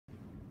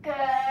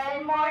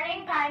Good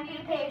morning, Pine View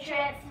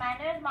Patriots. My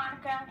name is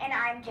Monica. And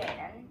I'm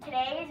Jaden.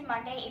 Today is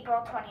Monday,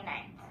 April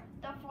 29th.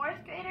 The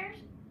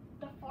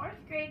fourth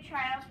grade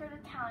trials for the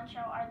talent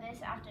show are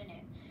this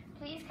afternoon.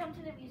 Please come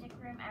to the music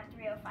room at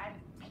 3:05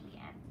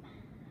 p.m.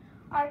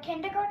 Our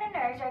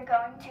kindergarteners are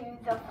going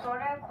to the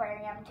Florida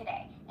Aquarium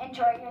today.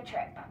 Enjoy your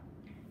trip.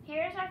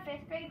 Here's our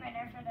fifth grade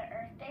winner for the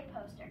Earth Day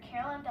poster,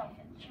 Carolyn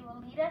Dolphin. She will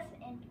lead us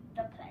in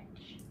the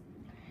pledge.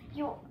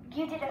 You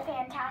did a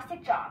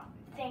fantastic job.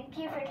 Thank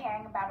you for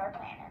caring about our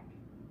planet.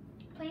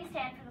 Please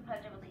stand for the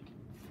Pledge of Allegiance.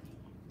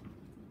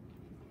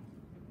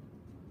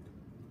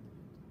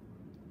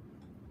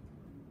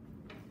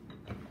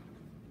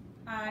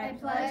 I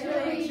pledge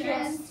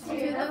allegiance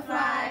to the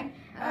flag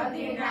of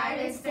the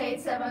United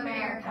States of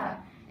America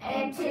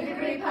and to the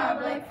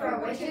republic for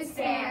which it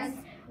stands,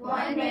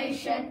 one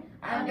nation,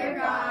 under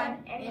God,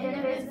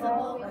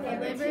 indivisible, with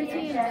liberty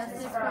and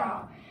justice for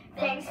all.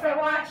 Thanks for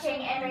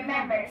watching, and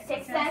remember,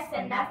 success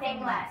and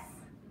nothing less.